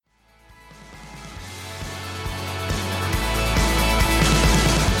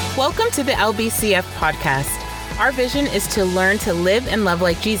Welcome to the LBCF podcast. Our vision is to learn to live and love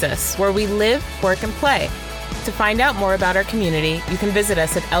like Jesus, where we live, work, and play. To find out more about our community, you can visit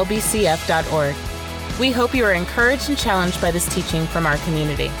us at lbcf.org. We hope you are encouraged and challenged by this teaching from our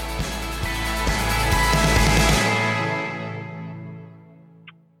community.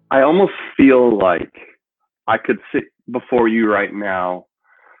 I almost feel like I could sit before you right now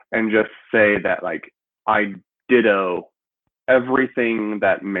and just say that, like, I ditto everything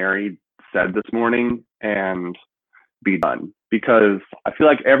that Mary said this morning and be done. Because I feel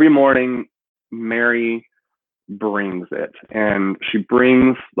like every morning Mary brings it, and she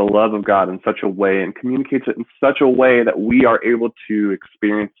brings the love of God in such a way and communicates it in such a way that we are able to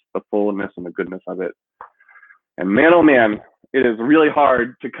experience the fullness and the goodness of it. And man, oh man, it is really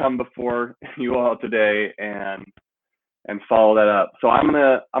hard to come before you all today and follow that up. So I'm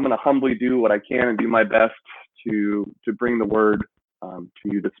gonna humbly do what I can and do my best to bring the word to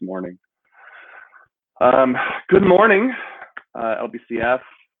you this morning. Good morning, LBCF.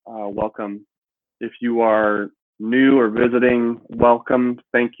 Welcome. If you are new or visiting, welcome.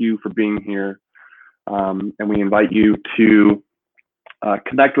 Thank you for being here. And we invite you to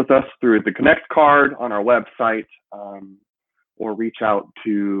connect with us through the Connect card on our website, or reach out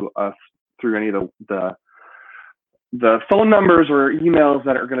to us through any of the phone numbers or emails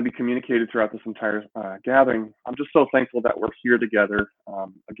that are going to be communicated throughout this entire gathering. I'm just so thankful that we're here together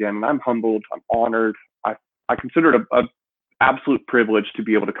again, and I'm humbled, I'm honored. I consider it an absolute privilege to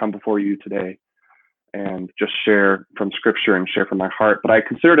be able to come before you today and just share from Scripture and share from my heart. But I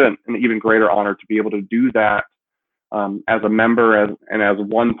consider it an even greater honor to be able to do that as a member and as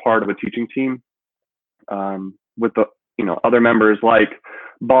one part of a teaching team with the other members like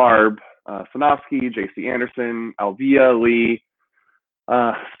Barb Sanofsky, J.C. Anderson, Alvia Lee,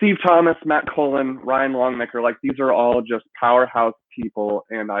 Steve Thomas, Matt Cullen, Ryan Longmaker. Like, these are all just powerhouse people,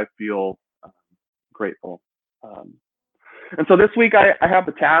 and I feel grateful. And so this week I have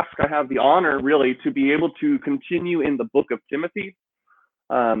the task, I have the honor really to be able to continue in the book of Timothy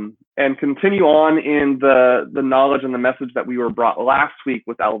and continue on in the knowledge and the message that we were brought last week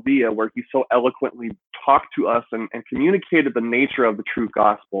with Alvia, where he so eloquently talked to us and communicated the nature of the true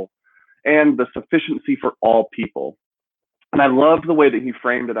gospel and the sufficiency for all people. And I loved the way that he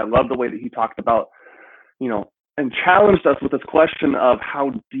framed it. I loved the way that he talked about, and challenged us with this question of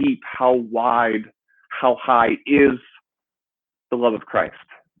how deep, how wide, how high is the love of Christ.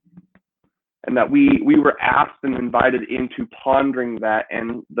 And that we were asked and invited into pondering that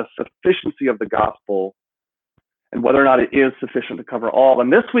and the sufficiency of the gospel and whether or not it is sufficient to cover all.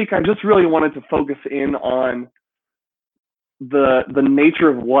 And this week, I just really wanted to focus in on the nature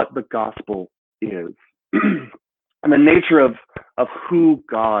of what the gospel is and the nature of who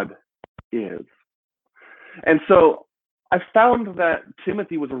God is. And so I found that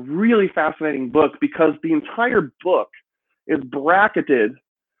Timothy was a really fascinating book because the entire book is bracketed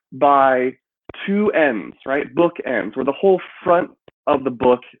by two ends, right? Book ends, where the whole front of the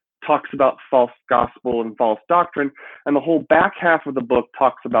book talks about false gospel and false doctrine, and the whole back half of the book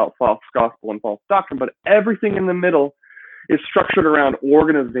talks about false gospel and false doctrine, but everything in the middle is structured around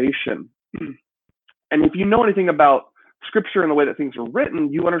organization. And if you know anything about Scripture and the way that things are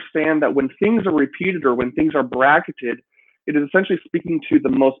written, you understand that when things are repeated or when things are bracketed, it is essentially speaking to the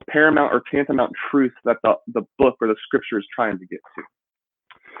most paramount or tantamount truth that the book or the Scripture is trying to get to.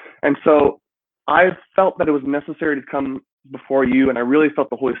 And so I felt that it was necessary to come before you, and I really felt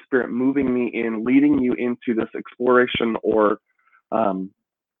the Holy Spirit moving me in, leading you into this exploration or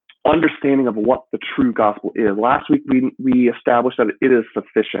understanding of what the true gospel is. Last week, we established that it is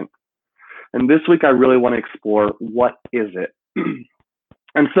sufficient. And this week, I really want to explore what is it.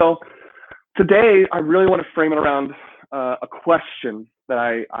 And so today, I really want to frame it around a question that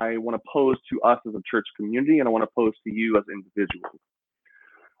I want to pose to us as a church community, and I want to pose to you as individuals.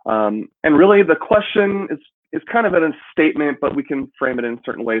 And really, the question is kind of a statement, but we can frame it in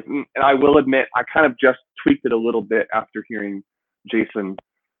certain ways. And I will admit, I kind of just tweaked it a little bit after hearing Jason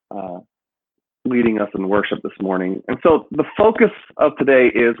leading us in worship this morning. And so the focus of today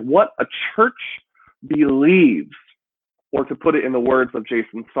is what a church believes, or to put it in the words of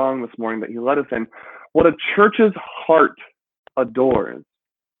Jason's song this morning that he led us in, what a church's heart adores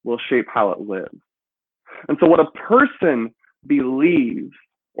will shape how it lives. And so what a person believes,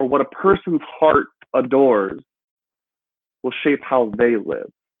 or what a person's heart adores, will shape how they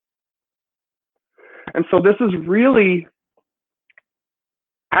live. And so this is really,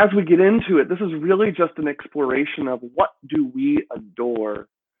 as we get into it, this is really just an exploration of what do we adore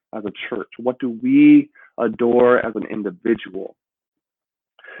as a church? What do we adore as an individual?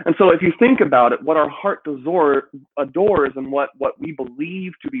 And so if you think about it, what our heart adores and what we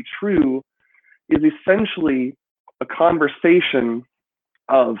believe to be true is essentially a conversation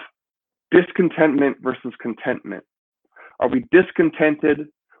of discontentment versus contentment. Are we discontented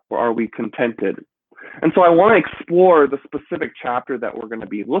or are we contented? And so I want to explore the specific chapter that we're going to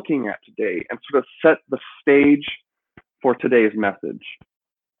be looking at today and sort of set the stage for today's message.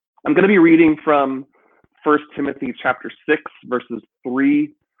 I'm going to be reading from 1 Timothy chapter 6, verses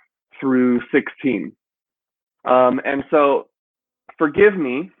 3 through 16. And so forgive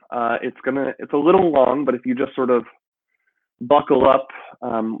me, it's a little long, but if you just sort of buckle up,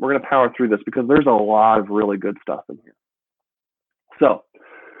 we're going to power through this because there's a lot of really good stuff in here. So,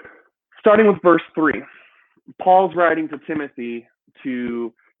 starting with verse 3, Paul's writing to Timothy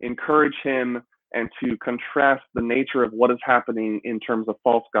to encourage him and to contrast the nature of what is happening in terms of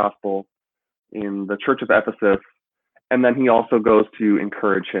false gospel in the church of Ephesus, and then he also goes to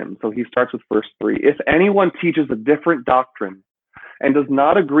encourage him. So he starts with verse 3. If anyone teaches a different doctrine and does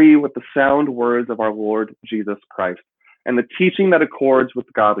not agree with the sound words of our Lord Jesus Christ and the teaching that accords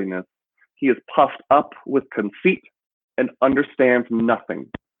with godliness, he is puffed up with conceit and understands nothing.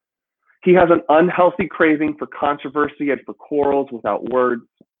 He has an unhealthy craving for controversy and for quarrels without words,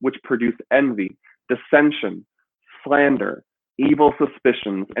 which produce envy, dissension, slander, evil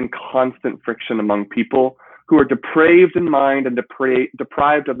suspicions, and constant friction among people who are depraved in mind and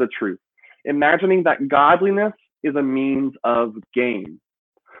deprived of the truth, imagining that godliness is a means of gain.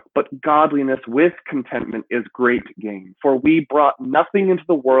 But godliness with contentment is great gain, for we brought nothing into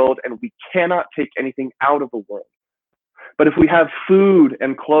the world and we cannot take anything out of the world. But if we have food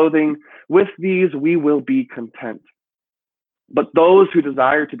and clothing, with these we will be content. But those who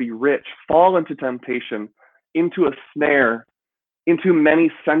desire to be rich fall into temptation, into a snare, into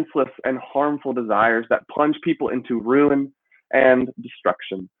many senseless and harmful desires that plunge people into ruin and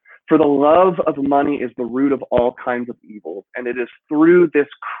destruction. For the love of money is the root of all kinds of evils, and it is through this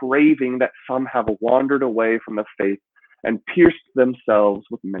craving that some have wandered away from the faith and pierced themselves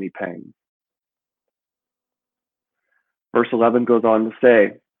with many pangs. Verse 11 goes on to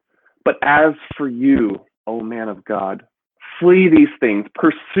say, but as for you, O man of God, flee these things,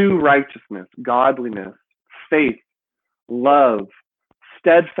 pursue righteousness, godliness, faith, love,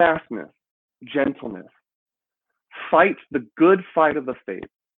 steadfastness, gentleness. Fight the good fight of the faith.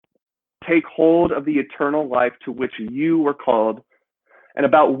 Take hold of the eternal life to which you were called and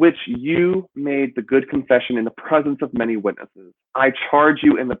about which you made the good confession in the presence of many witnesses. I charge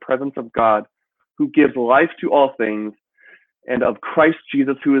you in the presence of God, who gives life to all things, and of Christ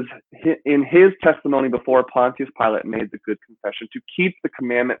Jesus, who is in his testimony before Pontius Pilate made the good confession, to keep the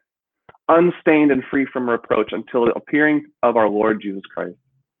commandment unstained and free from reproach until the appearing of our Lord Jesus Christ,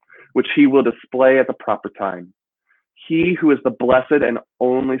 which he will display at the proper time. He who is the blessed and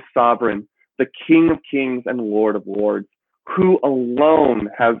only sovereign, the King of kings and Lord of lords, who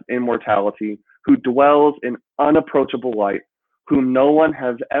alone has immortality, who dwells in unapproachable light, whom no one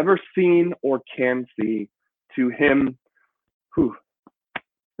has ever seen or can see, to him,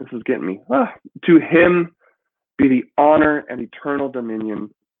 this is getting me, to him be the honor and eternal dominion.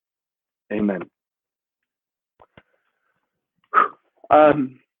 Amen.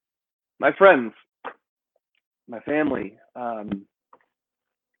 My friends, my family,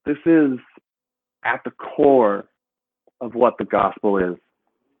 this is at the core of what the gospel is.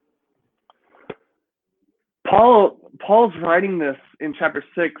 Paul's writing this in chapter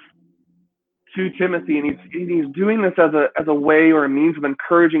 6 to Timothy, and he's doing this as a way or a means of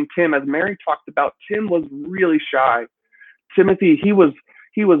encouraging Tim. As Mary talked about, Tim was really shy. Timothy, he was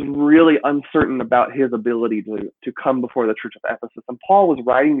really uncertain about his ability to come before the church of Ephesus. And Paul was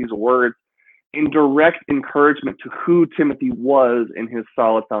writing these words in direct encouragement to who Timothy was in his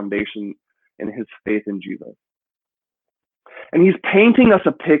solid foundation in his faith in Jesus. And he's painting us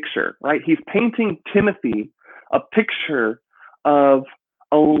a picture, right? He's painting Timothy a picture of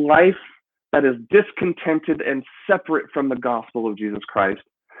a life that is discontented and separate from the gospel of Jesus Christ.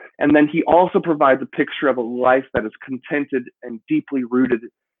 And then he also provides a picture of a life that is contented and deeply rooted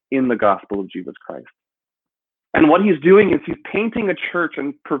in the gospel of Jesus Christ. And what he's doing is he's painting a church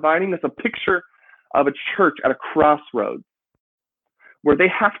and providing us a picture of a church at a crossroads where they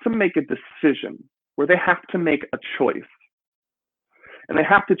have to make a decision, where they have to make a choice. And they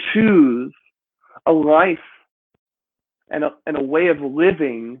have to choose a life and a way of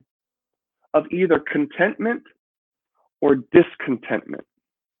living of either contentment or discontentment.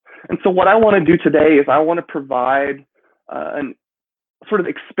 And so what I want to do today is I want to provide and sort of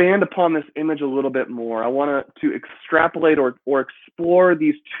expand upon this image a little bit more. I want to extrapolate or explore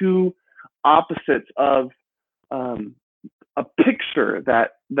these two opposites of a picture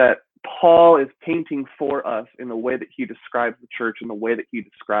that Paul is painting for us in the way that he describes the church and the way that he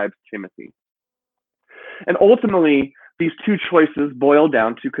describes Timothy. And ultimately, these two choices boil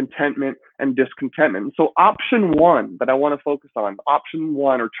down to contentment and discontentment. So option one that I want to focus on, option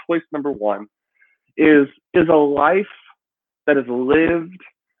one or choice number one, is a life that is lived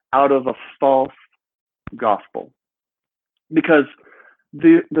out of a false gospel. Because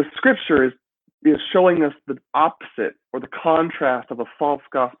the scripture is showing us the opposite or the contrast of a false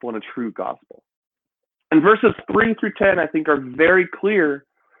gospel and a true gospel. And verses 3 through 10, I think, are very clear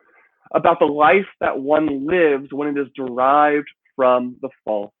about the life that one lives when it is derived from the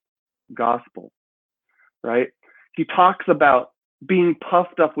false gospel, right? He talks about being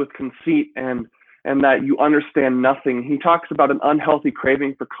puffed up with conceit and that you understand nothing. He talks about an unhealthy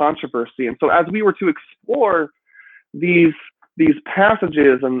craving for controversy. And so as we were to explore these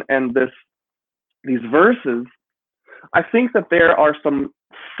passages and these verses, I think that there are some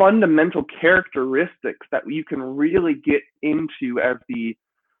fundamental characteristics that you can really get into as the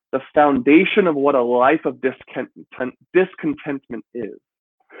foundation of what a life of discontentment is.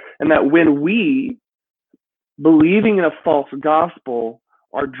 And that when we, believing in a false gospel,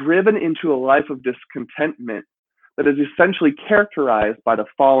 are driven into a life of discontentment that is essentially characterized by the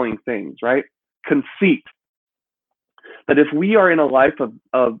following things, right? Conceit. That if we are in a life of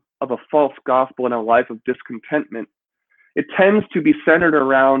a false gospel and a life of discontentment, it tends to be centered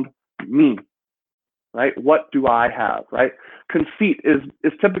around me, right? What do I have, right? Conceit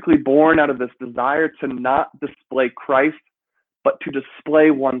is typically born out of this desire to not display Christ, but to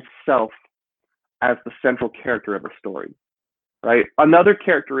display oneself as the central character of a story, right? Another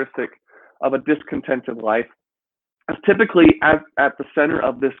characteristic of a discontented life is typically at the center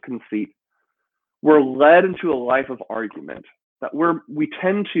of this conceit. We're led into a life of argument, that we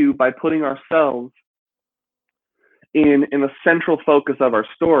tend to, by putting ourselves in the central focus of our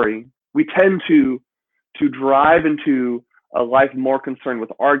story, we tend to drive into a life more concerned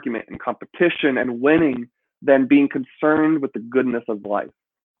with argument and competition and winning than being concerned with the goodness of life.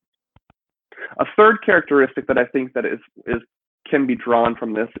 A third characteristic that I think that can be drawn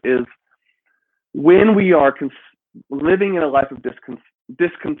from this is when we are living in a life of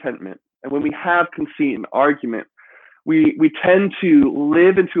discontentment, and when we have conceit and argument, we tend to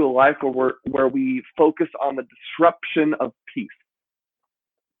live into a life where we focus on the disruption of peace,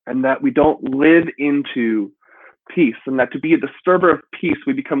 and that we don't live into peace, and that to be a disturber of peace,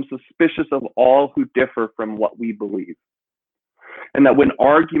 we become suspicious of all who differ from what we believe. And that when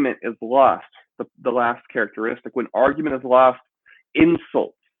argument is lost, the last characteristic, when argument is lost,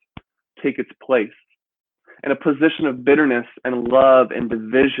 insults take its place, and a position of bitterness and love and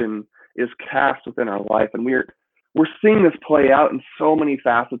division is cast within our life. And we're seeing this play out in so many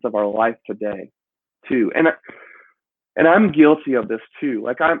facets of our life today too. And I'm guilty of this too.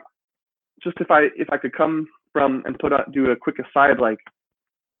 Like if I could come from and do a quick aside, like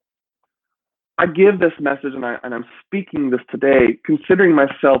I give this message and I'm speaking this today, considering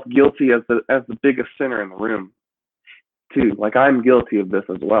myself guilty as the biggest sinner in the room too. Like I'm guilty of this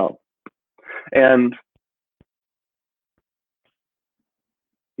as well. And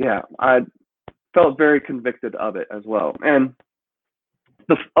yeah, I felt very convicted of it as well. And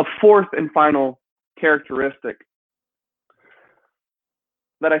a fourth and final characteristic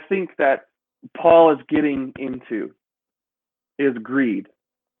that I think that Paul is getting into is greed.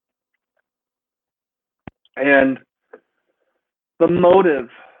 And the motive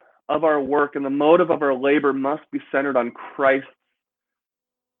of our work and the motive of our labor must be centered on Christ's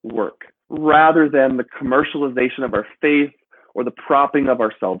work rather than the commercialization of our faith or the propping of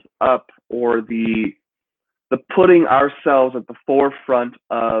ourselves up or the putting ourselves at the forefront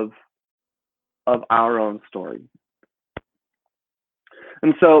of our own story.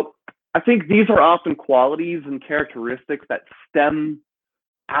 And so I think these are often qualities and characteristics that stem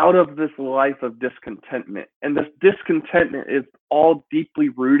out of this life of discontentment. And this discontentment is all deeply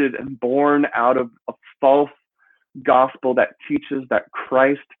rooted and born out of a false gospel that teaches that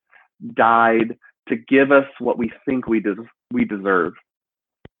Christ died to give us what we think we deserve,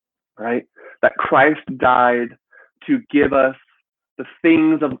 right? That Christ died to give us the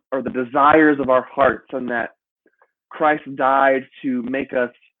things or the desires of our hearts, and that Christ died to make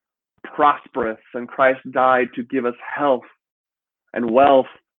us prosperous, and Christ died to give us health and wealth,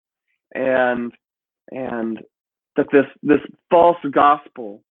 and that this false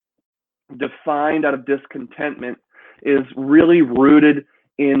gospel defined out of discontentment is really rooted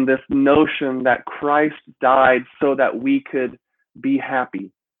in this notion that Christ died so that we could be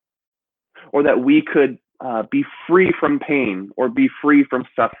happy, or that we could be free from pain, or be free from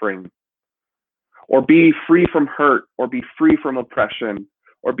suffering, or be free from hurt, or be free from oppression,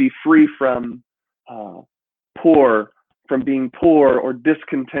 or be free from being poor or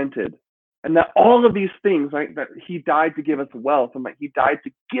discontented. And that all of these things, right, that he died to give us wealth, and that he died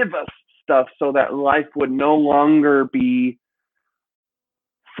to give us stuff so that life would no longer be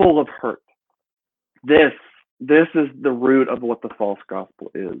full of hurt. This is the root of what the false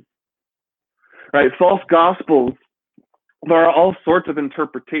gospel is. Right? False gospels, there are all sorts of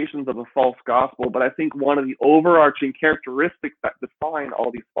interpretations of a false gospel, but I think one of the overarching characteristics that define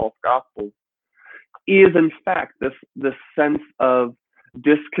all these false gospels is, in fact, this sense of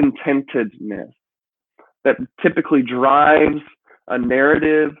discontentedness that typically drives a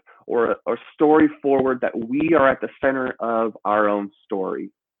narrative or a story forward, that we are at the center of our own story,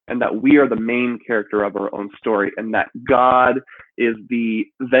 and that we are the main character of our own story, and that God is the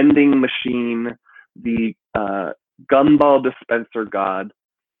vending machine, the gumball dispenser God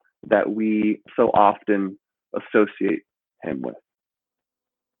that we so often associate him with.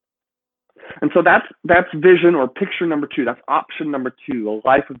 And so that's vision, or picture number two. That's option number two, a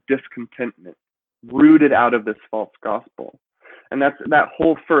life of discontentment rooted out of this false gospel. And that's that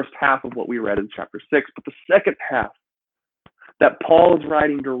whole first half of what we read in chapter 6. But the second half, that Paul is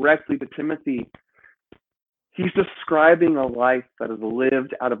writing directly to Timothy, he's describing a life that is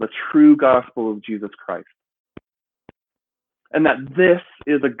lived out of a true gospel of Jesus Christ. And that this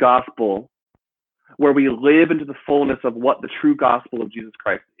is a gospel where we live into the fullness of what the true gospel of Jesus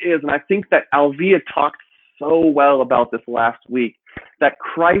Christ is. And I think that Alvia talked so well about this last week, that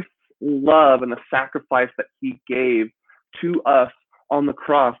Christ's love and the sacrifice that he gave to us on the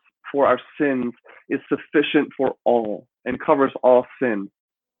cross for our sins is sufficient for all and covers all sin.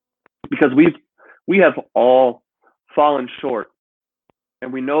 Because we have all fallen short,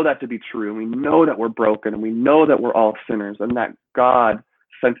 and we know that to be true, and we know that we're broken, and we know that we're all sinners, and that God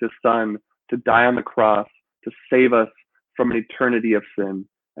sent his son to die on the cross to save us from an eternity of sin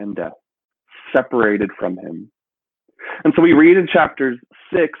and death, separated from him. And so we read in chapters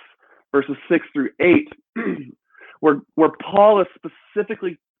 6, verses 6 through 8, where Paul is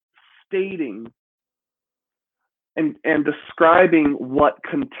specifically stating and describing what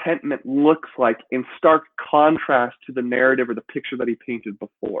contentment looks like in stark contrast to the narrative or the picture that he painted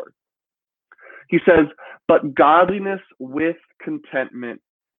before. He says, "But godliness with contentment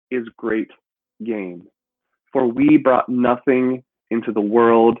is great gain. For we brought nothing into the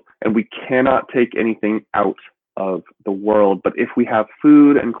world, and we cannot take anything out of the world. But if we have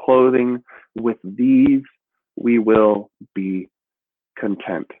food and clothing, with these we will be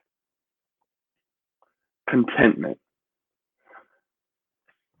content." Contentment.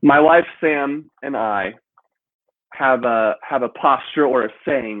 My wife Sam and I have a posture or a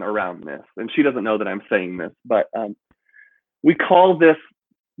saying around this, and she doesn't know that I'm saying this, but we call this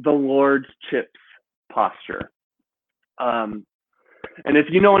the Lord's chips posture. And if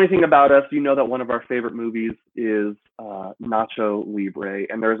you know anything about us, you know that one of our favorite movies is Nacho Libre,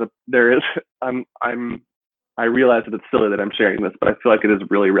 and I realize that it's silly that I'm sharing this, but I feel like it is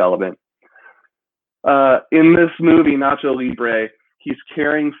really relevant. In this movie, Nacho Libre, he's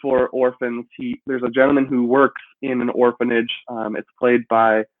caring for orphans. There's a gentleman who works in an orphanage. It's played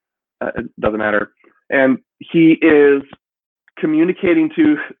by, it doesn't matter. And he is communicating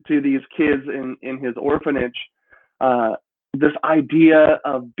to these kids in his orphanage this idea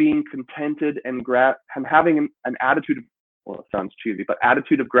of being contented and having an attitude of, well, it sounds cheesy, but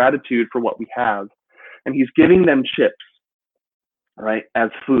attitude of gratitude for what we have. And he's giving them chips, right, as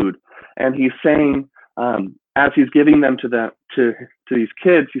food. And he's saying, as he's giving them to these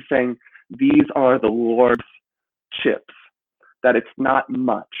kids, he's saying, these are the Lord's chips, that it's not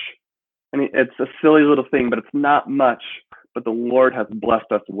much. And it's a silly little thing, but it's not much, but the Lord has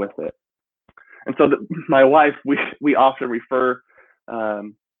blessed us with it. And so my wife, we often refer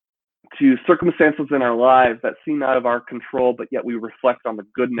to circumstances in our lives that seem out of our control, but yet we reflect on the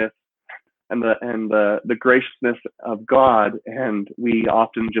goodness and the graciousness of God, and we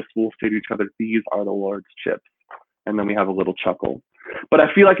often just will say to each other, these are the Lord's chips, and then we have a little chuckle. But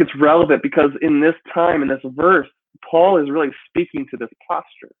I feel like it's relevant because in this time, in this verse, Paul is really speaking to this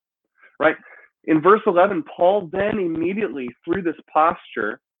posture, right? In verse 11, Paul then immediately, through this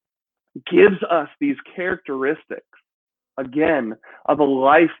posture, gives us these characteristics, again, of a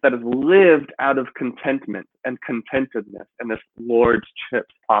life that is lived out of contentment and contentedness and this Lord's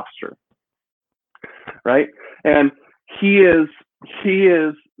chips posture. Right? And he is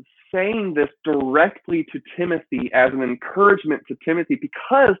saying this directly to Timothy as an encouragement to Timothy,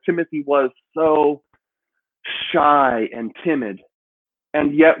 because Timothy was so shy and timid.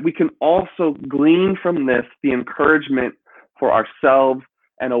 And yet we can also glean from this the encouragement for ourselves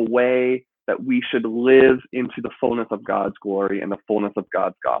and a way that we should live into the fullness of God's glory and the fullness of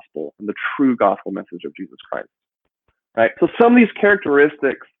God's gospel and the true gospel message of Jesus Christ. Right? So some of these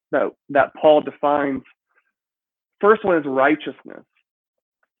characteristics that Paul defines, first one is righteousness.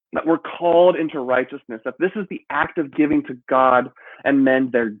 That we're called into righteousness, that this is the act of giving to God and men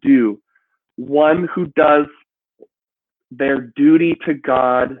their due. One who does their duty to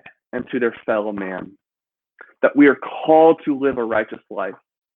God and to their fellow man. That we are called to live a righteous life.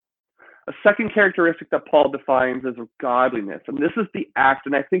 A second characteristic that Paul defines is godliness. And this is the act,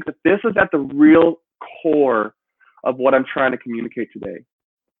 and I think that this is at the real core of what I'm trying to communicate today.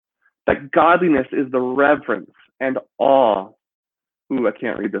 That godliness is the reverence and awe. Ooh, I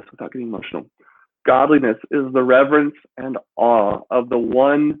can't read this without getting emotional. Godliness is the reverence and awe of the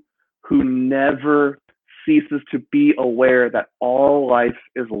one who never ceases to be aware that all life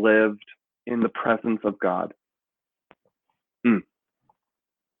is lived in the presence of God.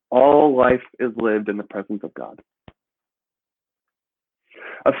 All life is lived in the presence of God.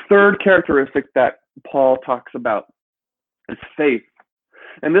 A third characteristic that Paul talks about is faith.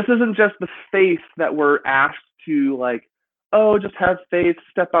 And this isn't just the faith that we're asked to just have faith,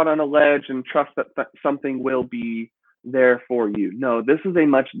 step out on a ledge and trust that something will be there for you. No, this is a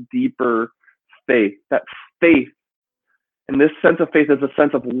much deeper faith. That faith, and this sense of faith, is a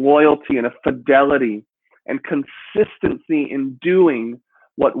sense of loyalty and a fidelity and consistency in doing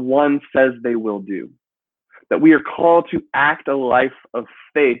what one says they will do. That we are called to act a life of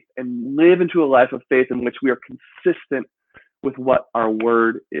faith and live into a life of faith in which we are consistent with what our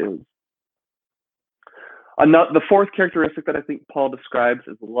word is. The fourth characteristic that I think Paul describes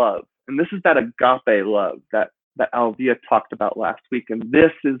is love. And this is that agape love that Alvia talked about last week. And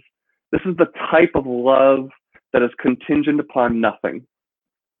this is the type of love that is contingent upon nothing.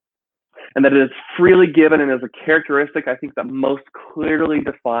 And that it is freely given and is a characteristic, I think, that most clearly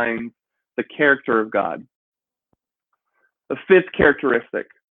defines the character of God. The fifth characteristic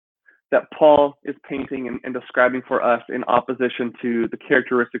that Paul is painting and describing for us in opposition to the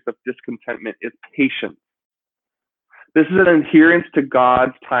characteristics of discontentment is patience. This is an adherence to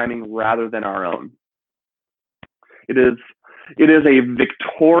God's timing rather than our own. It is a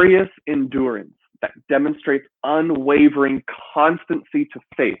victorious endurance that demonstrates unwavering constancy to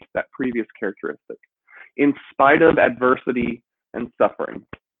faith, that previous characteristic, in spite of adversity and suffering.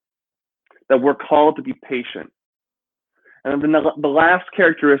 That we're called to be patient. And then the last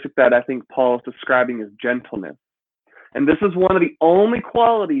characteristic that I think Paul is describing is gentleness. And this is one of the only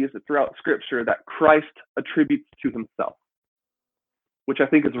qualities throughout Scripture that Christ attributes to himself, which I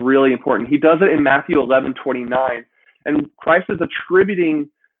think is really important. He does it in Matthew 11:29, and Christ is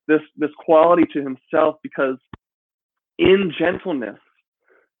attributing this quality to himself because in gentleness,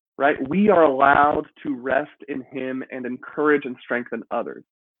 right, we are allowed to rest in him and encourage and strengthen others.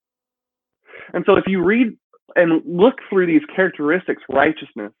 And so if you read and look through these characteristics,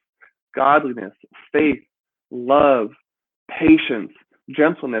 righteousness, godliness, faith, love, patience,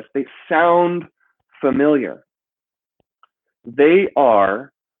 gentleness, they sound familiar. They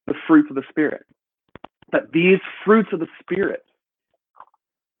are the fruits of the Spirit. That these fruits of the Spirit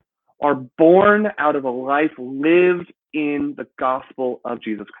are born out of a life lived in the gospel of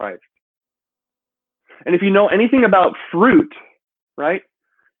Jesus Christ. And if you know anything about fruit, right?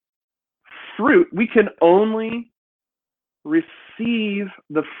 Fruit, we can only receive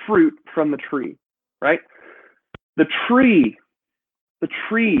the fruit from the tree, right? The tree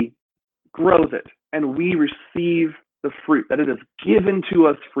grows it, and we receive the fruit, that it is given to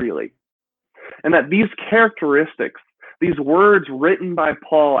us freely. And that these characteristics, these words written by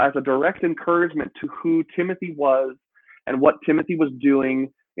Paul as a direct encouragement to who Timothy was and what Timothy was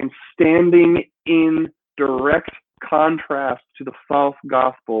doing in standing in direct contrast to the false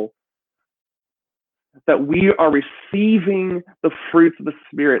gospel, that we are receiving the fruits of the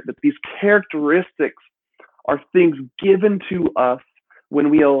Spirit, that these characteristics are things given to us when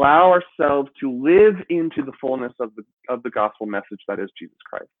we allow ourselves to live into the fullness of the gospel message that is Jesus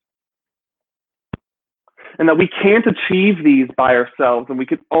Christ. And that we can't achieve these by ourselves, and we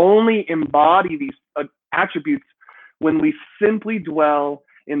can only embody these attributes when we simply dwell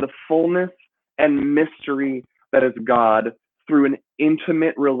in the fullness and mystery that is God through an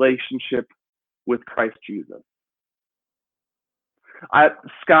intimate relationship with Christ Jesus.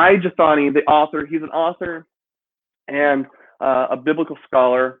 Skye Jethani, the author, he's an author and a biblical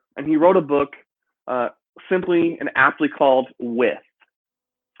scholar, and he wrote a book simply and aptly called With.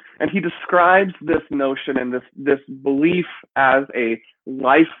 And he describes this notion and this belief as a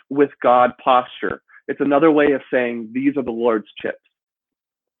life with God posture. It's another way of saying these are the Lord's chips,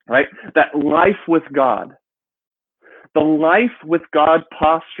 right? That life with God. The life with God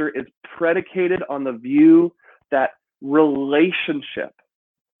posture is predicated on the view that relationship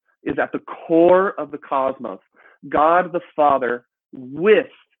is at the core of the cosmos. God the Father with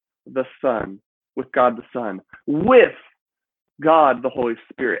the Son, with God the Son, with God the Holy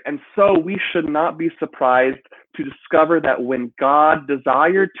Spirit. And so we should not be surprised to discover that when God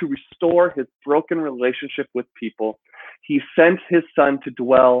desired to restore his broken relationship with people, he sent his Son to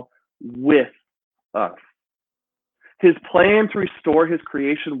dwell with us. His plan to restore his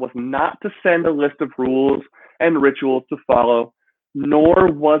creation was not to send a list of rules and rituals to follow,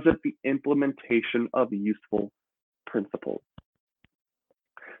 nor was it the implementation of useful principles.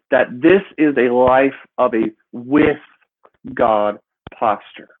 That this is a life of a with God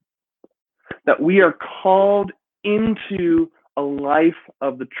posture. That we are called into a life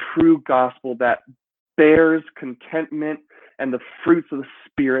of the true gospel that bears contentment and the fruits of the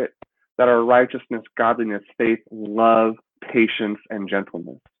Spirit that are righteousness, godliness, faith, love, patience, and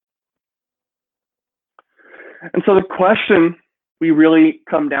gentleness. And so the question we really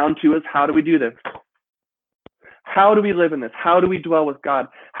come down to is, how do we do this? How do we live in this? How do we dwell with God?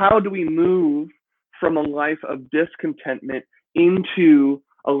 How do we move from a life of discontentment into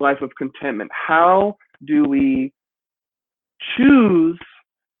a life of contentment? How do we choose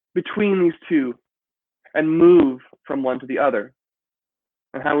between these two and move from one to the other?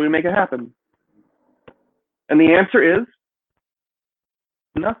 And how do we make it happen? And the answer is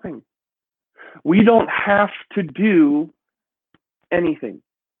nothing. We don't have to do anything.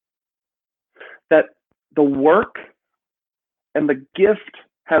 That the work and the gift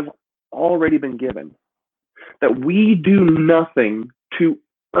has already been given. That we do nothing to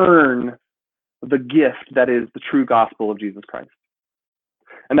earn the gift that is the true gospel of Jesus Christ.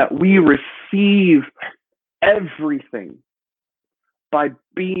 And that we receive everything by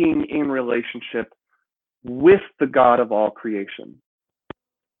being in relationship with the God of all creation,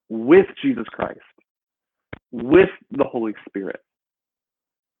 with Jesus Christ, with the Holy Spirit.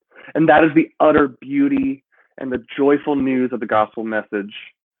 And that is the utter beauty and the joyful news of the gospel message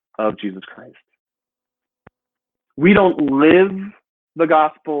of Jesus Christ. We don't live the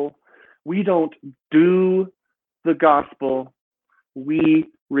gospel. We don't do the gospel. We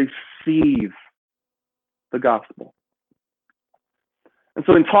receive the gospel. And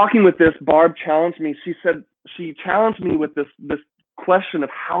so in talking with this, Barb challenged me. She challenged me with this question of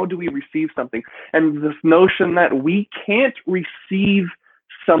how do we receive something? And this notion that we can't receive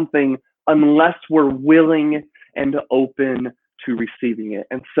something unless we're willing and open to receiving it.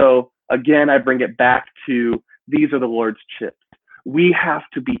 And so again, I bring it back to these are the Lord's chips. We have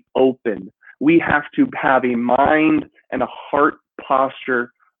to be open. We have to have a mind and a heart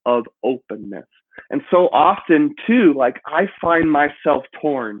posture of openness. And so often too, like I find myself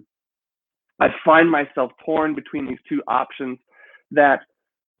torn. I find myself torn between these two options that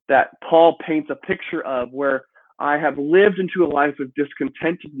Paul paints a picture of, where I have lived into a life of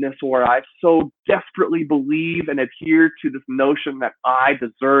discontentedness, where I so desperately believe and adhere to this notion that I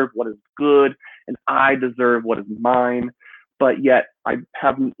deserve what is good and I deserve what is mine, but yet I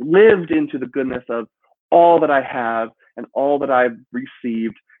have lived into the goodness of all that I have and all that I've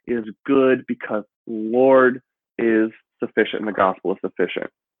received is good because Lord is sufficient and the gospel is sufficient.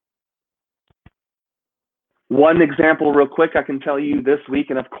 One example real quick I can tell you this week,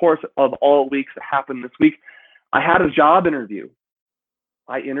 and of course of all weeks that happened this week, I had a job interview.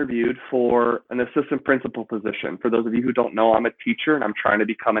 I interviewed for an assistant principal position. For those of you who don't know, I'm a teacher and I'm trying to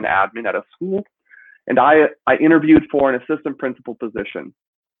become an admin at a school. And I interviewed for an assistant principal position.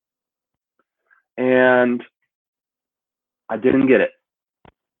 And I didn't get it.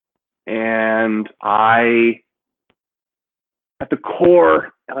 And at the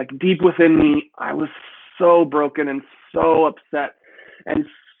core, like deep within me, I was so broken and so upset and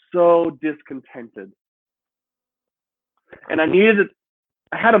so discontented. And I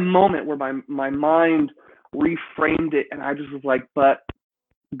had a moment where my mind reframed it, and I just was like, but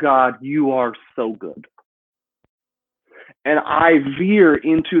God, you are so good. And I veer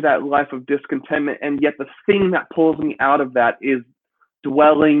into that life of discontentment, and yet the thing that pulls me out of that is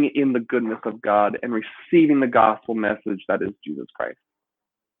dwelling in the goodness of God and receiving the gospel message that is Jesus Christ.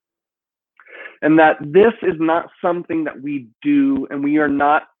 And that this is not something that we do, and we are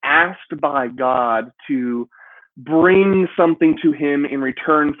not asked by God to bring something to him in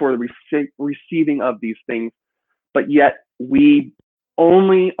return for the receiving of these things, but yet we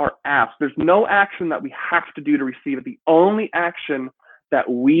only are asked. There's no action that we have to do to receive it. The only action that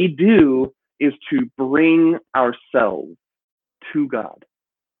we do is to bring ourselves to God.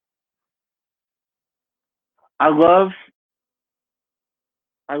 I love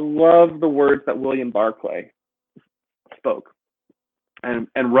the words that William Barclay spoke.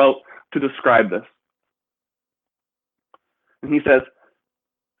 and wrote to describe this. And he says,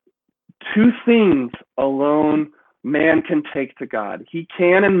 two things alone man can take to God. He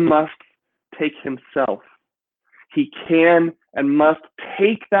can and must take himself. He can and must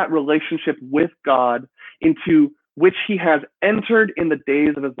take that relationship with God into which he has entered in the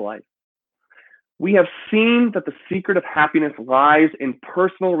days of his life. We have seen that the secret of happiness lies in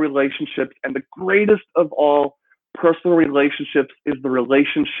personal relationships, and the greatest of all personal relationships is the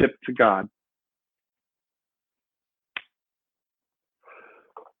relationship to God.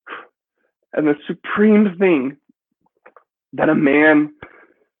 And the supreme thing that a man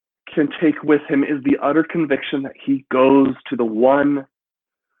can take with him is the utter conviction that he goes to the one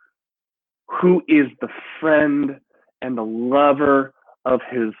who is the friend and the lover of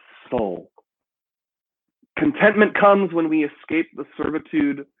his soul. Contentment comes when we escape the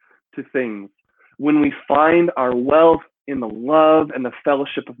servitude to things, when we find our wealth in the love and the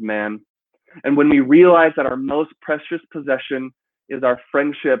fellowship of man, and when we realize that our most precious possession is our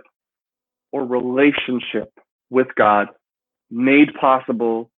friendship or relationship with God, made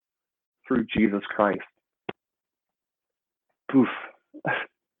possible through Jesus Christ. Poof.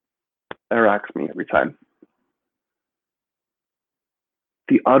 That rocks me every time.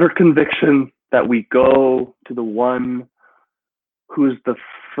 The utter conviction that we go to the one who is the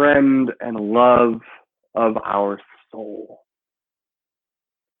friend and love of our soul.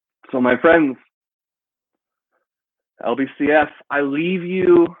 So my friends, LBCF, I leave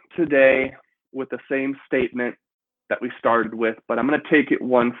you today with the same statement that we started with, but I'm going to take it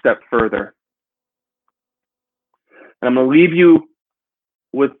one step further. And I'm going to leave you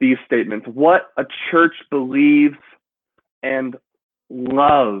with these statements. What a church believes and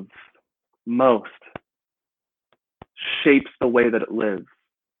loves most shapes the way that it lives.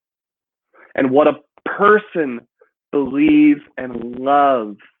 And what a person believes and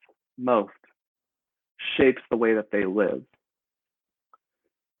loves most shapes the way that they live.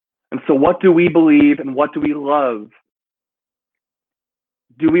 And so what do we believe and what do we love?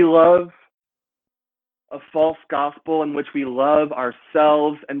 Do we love a false gospel in which we love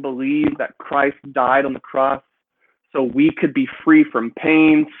ourselves and believe that Christ died on the cross so we could be free from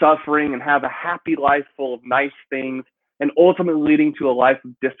pain, suffering, and have a happy life full of nice things, and ultimately leading to a life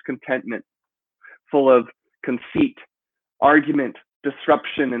of discontentment, full of conceit, argument,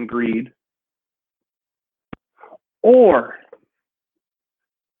 disruption, and greed? Or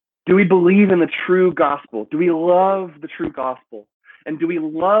do we believe in the true gospel? Do we love the true gospel? And do we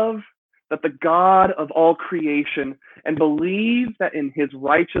love that the God of all creation and believe that in his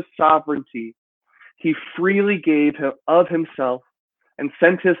righteous sovereignty, he freely gave of himself and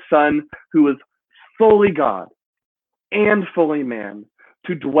sent his son, who was fully God and fully man,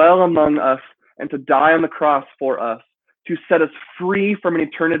 to dwell among us and to die on the cross for us, to set us free from an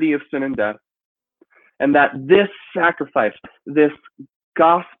eternity of sin and death? And that this sacrifice, this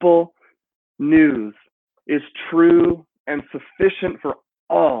gospel news, is true and sufficient for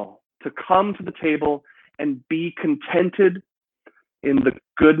all to come to the table and be contented in the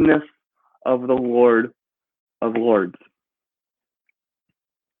goodness of the Lord of Lords.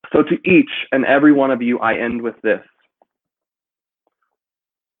 So to each and every one of you, I end with this.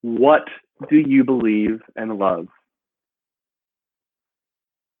 What do you believe and love?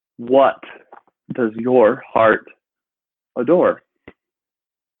 What does your heart adore?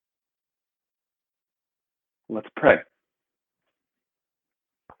 Let's pray.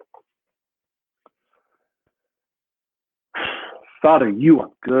 Father, you are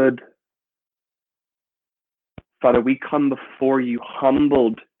good. Father, we come before you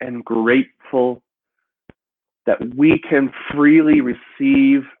humbled and grateful that we can freely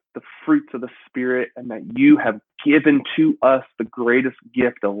receive the fruits of the Spirit and that you have given to us the greatest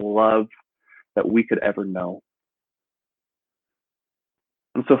gift of love that we could ever know.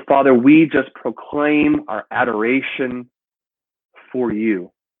 And so, Father, we just proclaim our adoration for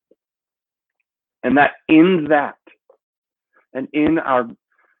you. And that in that, and in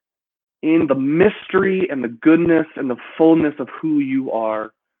the mystery and the goodness and the fullness of who you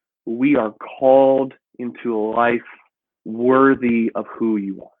are, we are called into a life worthy of who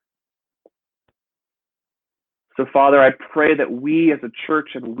you are. So, Father, I pray that we as a church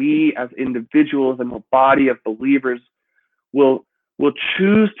and we as individuals and the body of believers will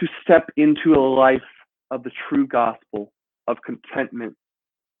choose to step into a life of the true gospel of contentment,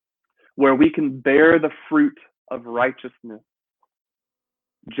 where we can bear the fruit of righteousness,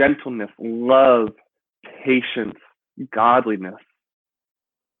 gentleness, love, patience, godliness,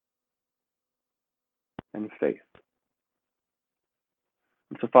 and faith.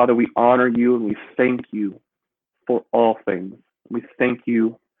 And so, Father, we honor you and we thank you for all things. We thank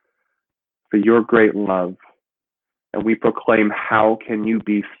you for your great love, and we proclaim, how can you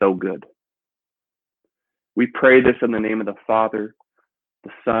be so good? We pray this in the name of the Father, the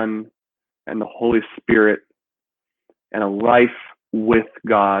Son, and the Holy Spirit, and a life with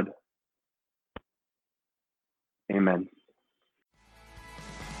God. Amen.